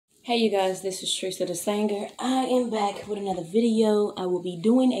Hey you guys, this is Teresa the Sanger. I am back with another video. I will be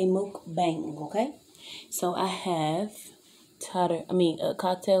doing a mukbang, okay? So I have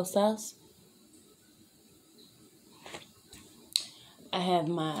cocktail sauce. I have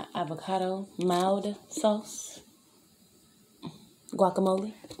my avocado mild sauce,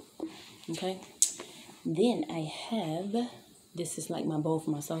 guacamole, okay? Then I have, this is like my bowl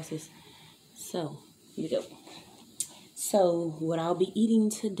for my sauces. So, here we go. So, what I'll be eating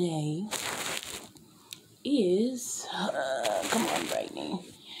today is, come on, Brittany,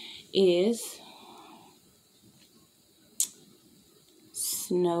 is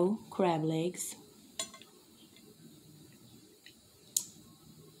snow crab legs,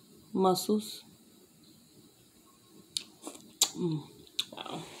 mussels,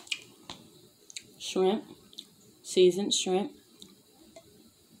 wow, shrimp, seasoned shrimp,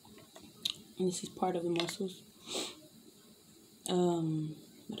 and this is part of the mussels.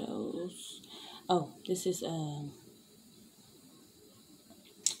 What else? Oh, this is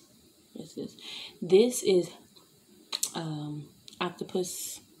what's this? This is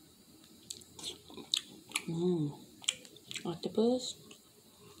octopus. Octopus.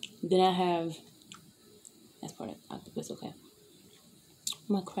 Then I have, that's part of octopus. Okay.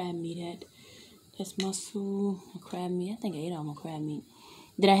 My crab meat at. That's mussel, crab meat. I think I ate all my crab meat.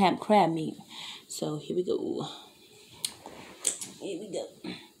 Then I have crab meat. So here we go. Here we go.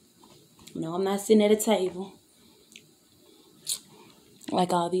 No, I'm not sitting at a table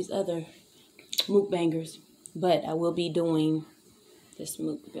like all these other mukbangers, but I will be doing this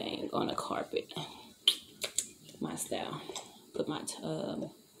mukbang on a carpet, my style. Put my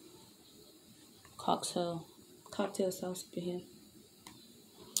cocktail sauce up in here.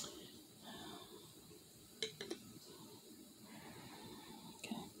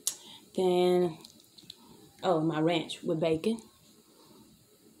 Okay. Then, oh, my ranch with bacon.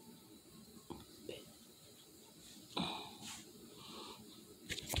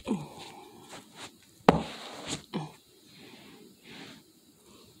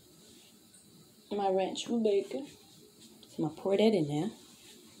 My ranch with bacon. So I'm going to pour that in there.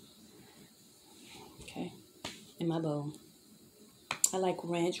 Okay. In my bowl. I like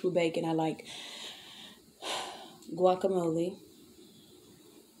ranch with bacon. I like guacamole.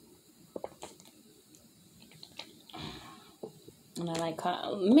 And I like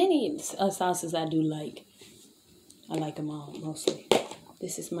many sauces I do like. I like them all, mostly.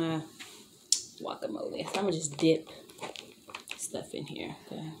 This is my guacamole. So I'm going to just dip stuff in here.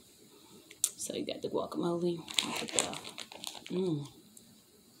 Okay. So you got the guacamole. I'll put that off.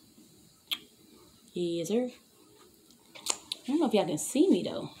 Yes, sir. I don't know if y'all can see me,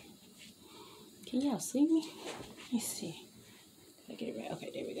 though. Can y'all see me? Let me see. Did I get it right? Okay,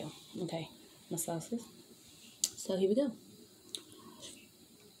 there we go. Okay, my sauces. So here we go.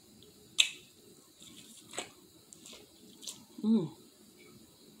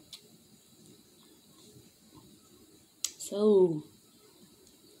 So,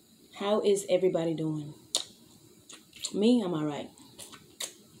 how is everybody doing? Me, I'm all right.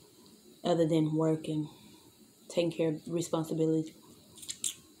 Other than working, taking care of responsibilities,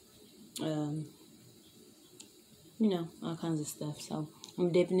 you know, all kinds of stuff. So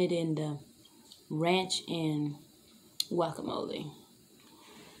I'm dipping it in the ranch and guacamole.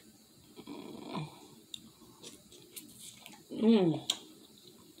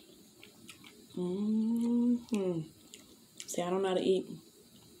 See, I don't know how to eat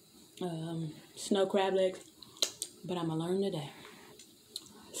snow crab legs, but I'm gonna learn today.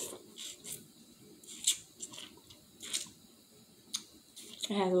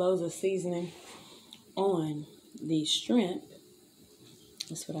 It has loads of seasoning on the shrimp.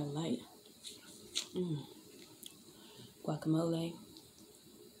 That's what I like. Guacamole.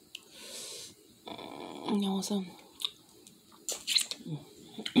 You want some?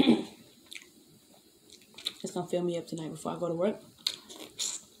 It's gonna fill me up tonight before I go to work.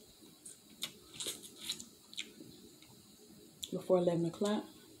 Before 11 o'clock.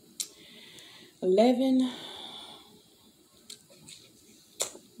 11.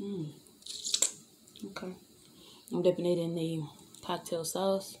 Okay. I'm dipping it in the cocktail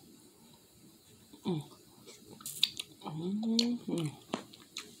sauce. Oh.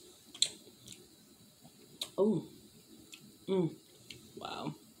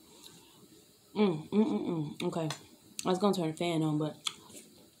 Wow. Okay. I was gonna turn the fan on, but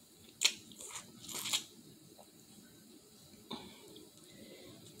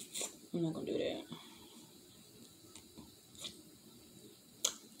I'm not gonna do that.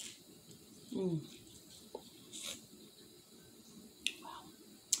 Wow.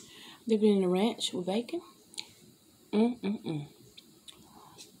 Dip it in the ranch with bacon.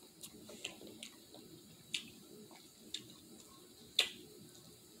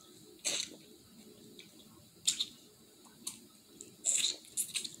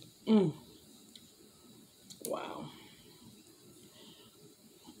 Wow.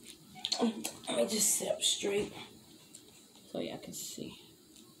 Let me just sit up straight so y'all can see.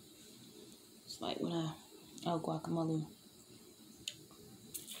 It's like when oh, guacamole.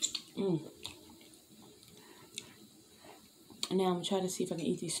 And now I'm gonna try to see if I can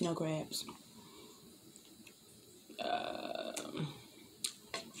eat these snow crabs.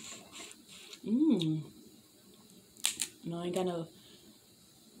 No, I ain't got no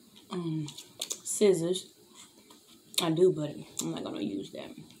scissors. I do, but I'm not gonna use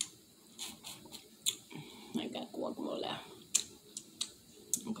that. I got guacamole.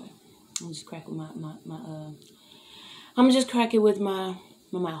 Okay, I'm just crack with I'm gonna just crack it with my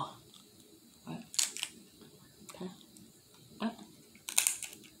mouth. Right. Okay.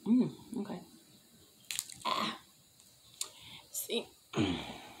 Okay. See.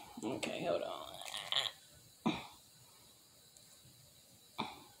 Okay, hold on.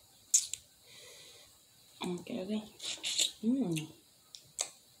 Okay.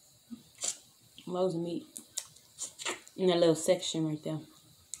 Loads of meat in that little section right there.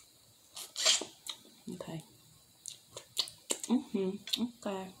 Okay.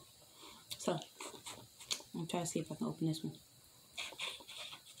 Okay. So, I'm trying to see if I can open this one.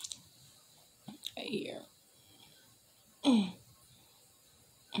 Right here.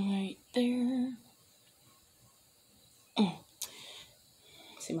 Right there.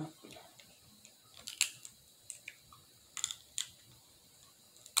 See my.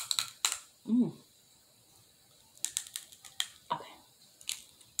 Okay.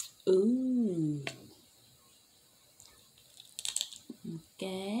 Ooh.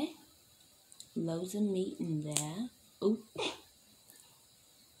 Okay. Loads of meat in there. Ooh.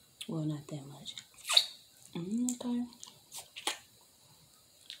 Well, not that much. Okay.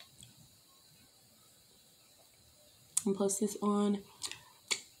 I'm gonna post this on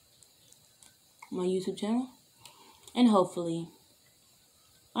my YouTube channel, and hopefully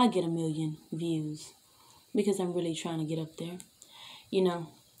I get 1 million views, because I'm really trying to get up there. You know,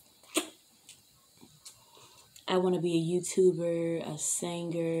 I want to be a YouTuber, a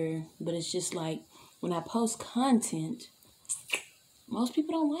singer, but it's just like when I post content, most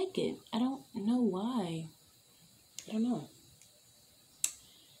people don't like it. I don't know why. I don't know.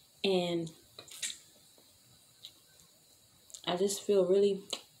 And I just feel really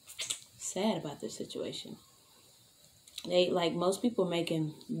sad about this situation. Like, most people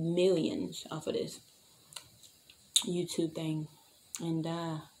making millions off of this YouTube thing. And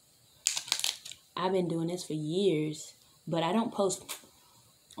I've been doing this for years, but I don't post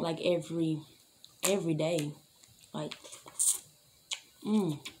like every day, like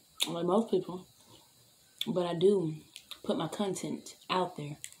most people. But I do put my content out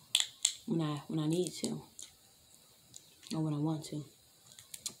there when I need to, or when I want to,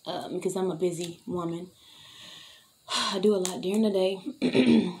 because I'm a busy woman. I do a lot during the day,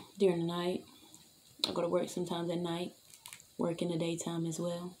 during the night. I go to work sometimes at night, work in the daytime as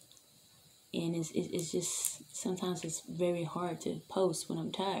well. And it's just, sometimes it's very hard to post when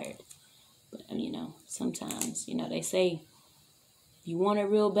I'm tired. But, you know, sometimes, you know, they say, if you want it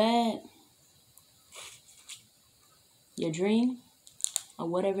real bad, your dream, or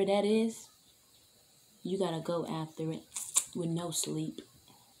whatever that is, you gotta go after it with no sleep.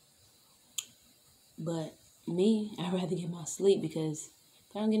 But me, I'd rather get my sleep, because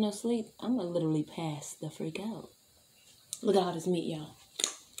if I don't get no sleep, I'm gonna literally pass the freak out. Look at all this meat, y'all.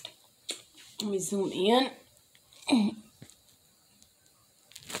 Let me zoom in.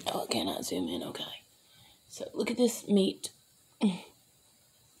 Oh, I cannot zoom in. Okay. So look at this meat.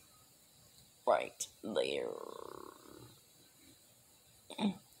 Right there.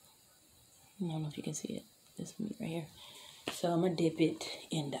 I don't know if you can see it. This meat right here. So I'm gonna dip it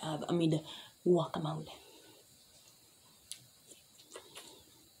in the guacamole.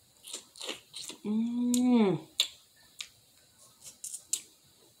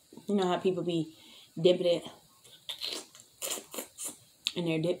 You know how people be dipping it in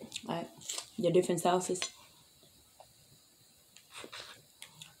their dip, like their different sauces?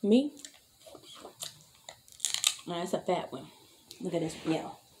 Me? Now, that's a fat one. Look at this. Yeah.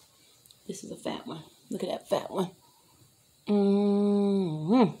 This is a fat one. Look at that fat one.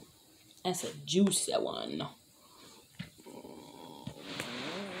 That's a juicy one.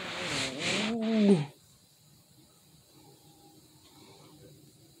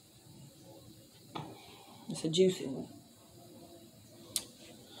 It's a juicy one.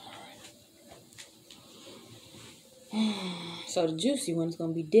 So the juicy one's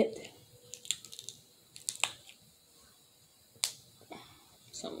gonna be dipped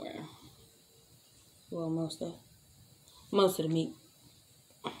somewhere. Well, most of the meat.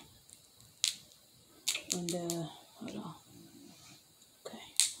 And hold on. Okay,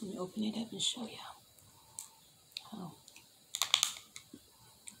 let me open it up and show y'all. Oh.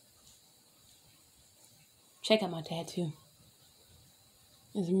 Check out my tattoo.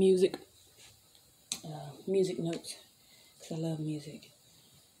 It's music. Music notes. Because I love music.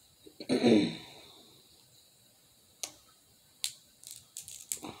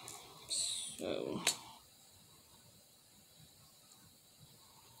 So.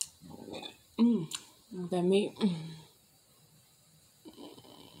 That meat.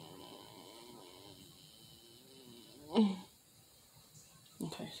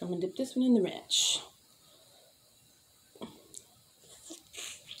 Okay, so I'm going to dip this one in the ranch.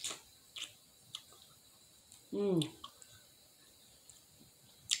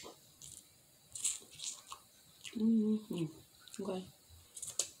 Okay.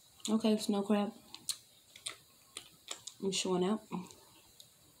 Okay, snow crab. I'm showing out.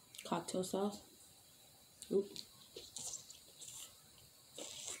 Cocktail sauce. Oop.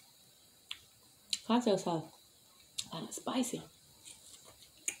 Cocktail sauce. Kind of spicy.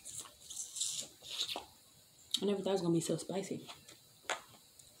 I never thought it was going to be so spicy.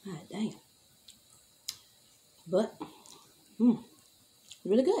 God dang. But,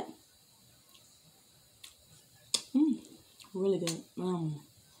 really good. Really good.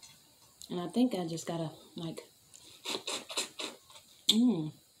 And I think I just gotta, like,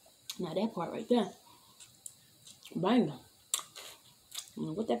 not that part right there. Bang. I don't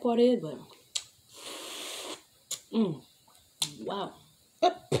know what that part is, but, wow.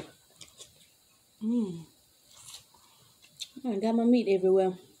 I got my meat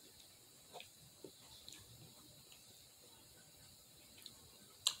everywhere.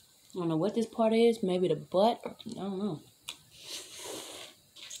 I don't know what this part is. Maybe the butt. I don't know.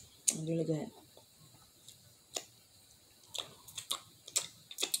 It's really good.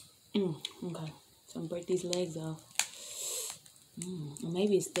 Okay. So I'm gonna break these legs off. Or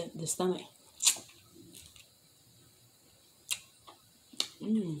maybe it's the stomach.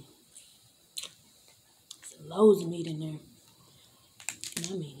 There's loads of meat in there. And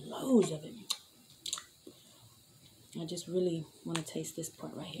I mean loads of it. I just really want to taste this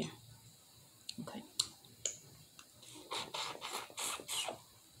part right here. Okay.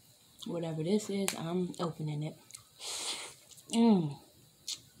 Whatever this is, I'm opening it.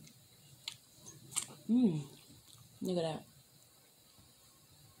 Look at that.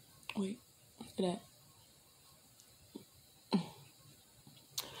 Wait, look at that.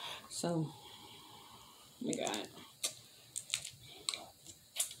 So, we got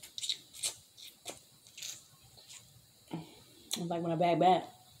it's like when I bag back,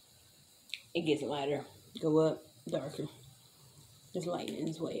 it gets lighter. Go up, darker. Just lightening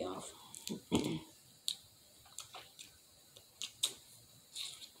its way off.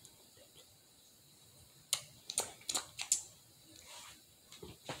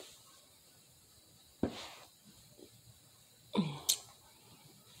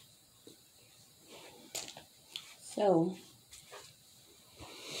 So,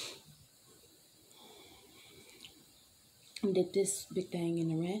 dip this big thing in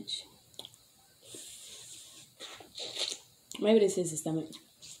the ranch. Maybe this is the stomach.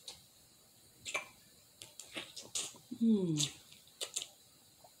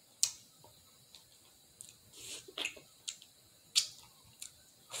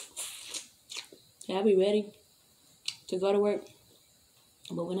 I'll be ready to go to work.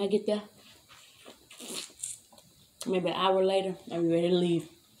 But when I get there, maybe an hour later, I'll be ready to leave.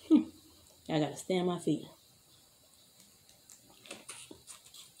 I gotta stay on my feet.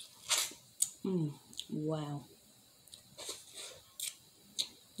 Wow.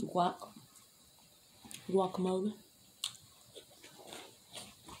 Guacamole.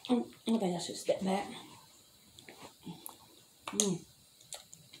 I think I should step back.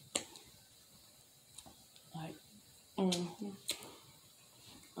 Like, I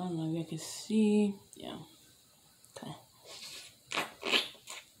don't know if you can see. Yeah. Okay.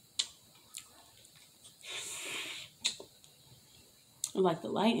 I like the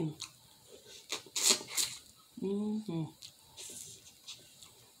lighting.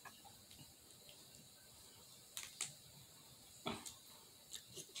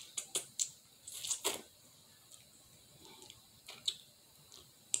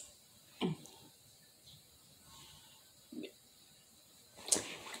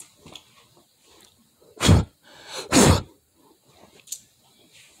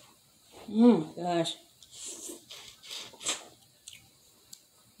 Oh my gosh.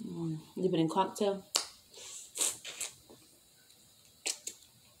 Dip it in cocktail.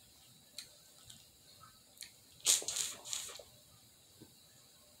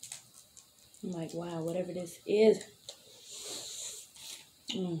 I'm like, wow, whatever this is.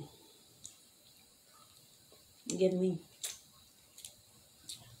 Giving me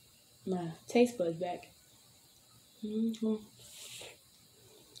my taste buds back. I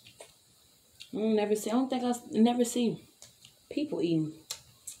don't think I never see people eating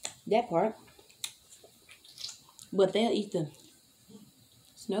that part. But they'll eat the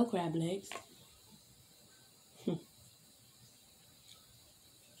snow crab legs.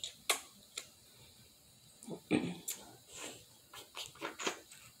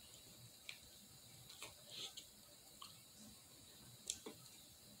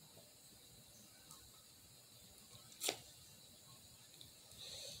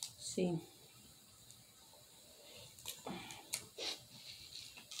 See.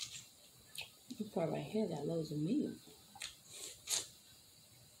 This part right here got loads of meat.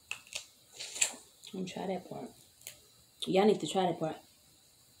 I'm gonna try that part. Y'all need to try that part.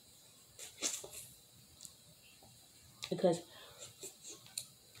 Because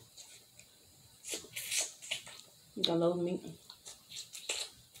it got loads of meat.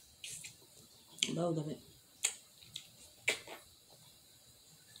 Loads of it.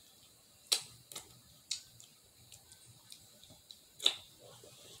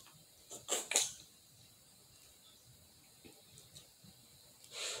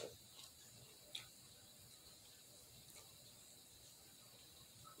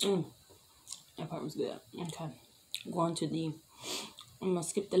 That part was good. Okay. Going to the, I'm gonna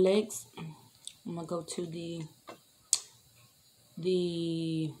skip the legs. I'm gonna go to the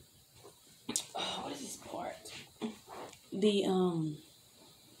what is this part? Can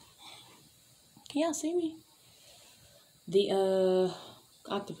y'all see me? The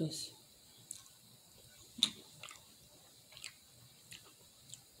octopus.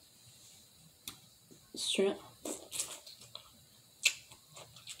 Shrimp.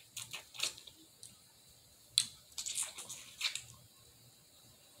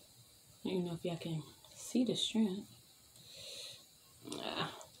 I don't know if y'all can see the shrimp.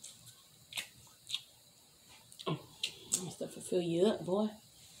 That stuff will fill you up, boy.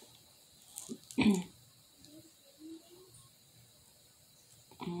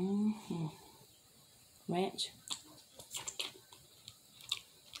 Ranch.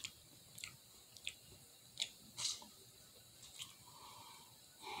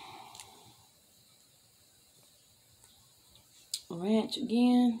 Ranch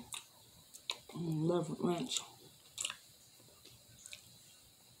again. Love ranch.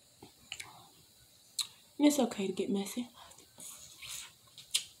 It's okay to get messy.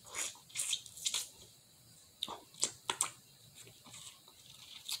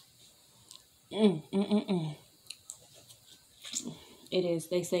 It is,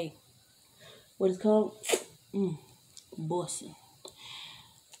 they say, what it's called? Bossing.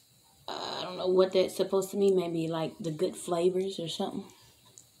 I don't know what that's supposed to mean. Maybe like the good flavors or something.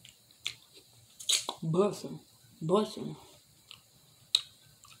 Bossing.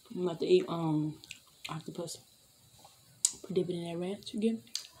 I'm about to eat octopus. Dip it in that ranch again.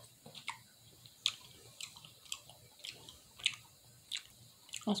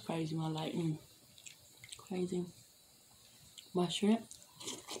 That's crazy. I like crazy. My shrimp.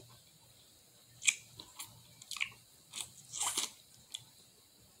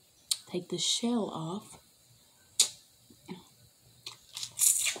 Take the shell off.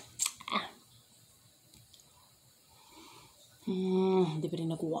 Dip it in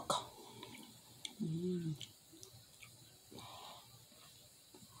the guac.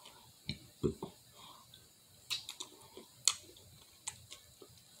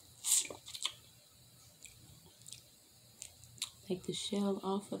 Take the shell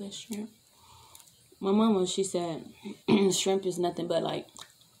off of the shrimp. My mama, she said shrimp is nothing but like,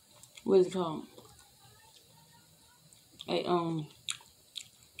 what is it called? Like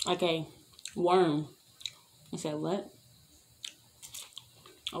a worm. I said, what?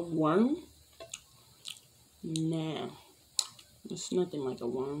 A worm? Nah. It's nothing like a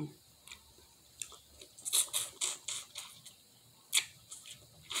worm.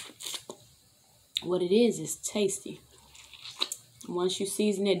 What it is tasty. Once you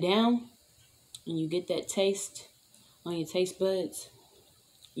season it down and you get that taste on your taste buds,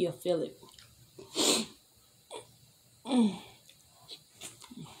 you'll feel it.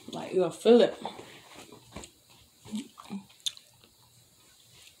 Like, you'll feel it.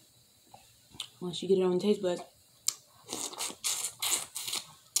 Once you get it on your taste buds.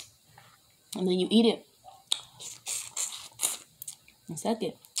 And then you eat it. And suck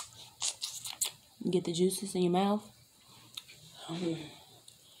it. You get the juices in your mouth.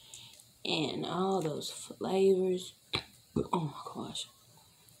 And all those flavors. Oh my gosh.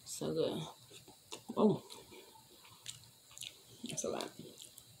 So good. Oh, that's a lot.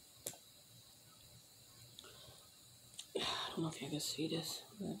 I don't know if you can see this,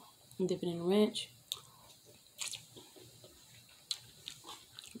 but I'm dipping in ranch.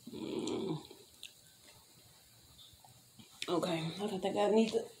 Okay, I don't think I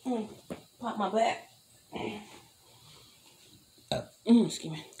need to pop my back.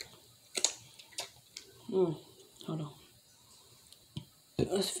 Excuse me. Hold on.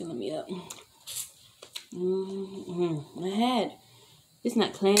 That's filling me up. I had, it's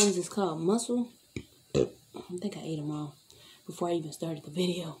not clams, it's called mussel. I think I ate them all before I even started the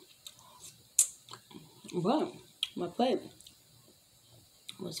video. But my plate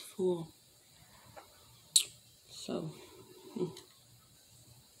was full. So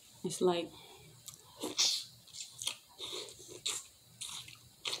it's like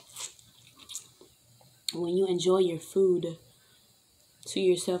when you enjoy your food to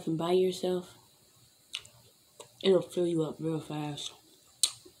yourself and by yourself, it'll fill you up real fast.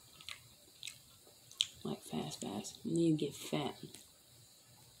 Like fast. And then you get fat.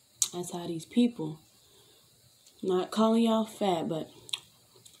 That's how these people, not calling y'all fat, but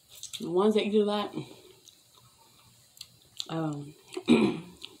the ones that eat a lot,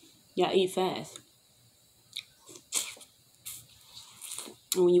 y'all eat fast.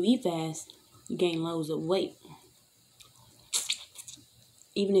 And when you eat fast, you gain loads of weight.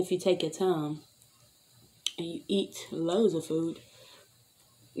 Even if you take your time and you eat loads of food,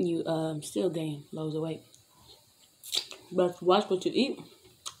 you still gain loads of weight. But watch what you eat.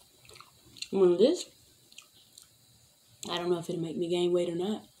 When this, I don't know if it'll make me gain weight or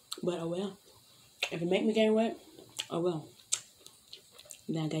not, but oh well. If it make me gain weight, oh well.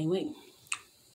 Then I gain weight.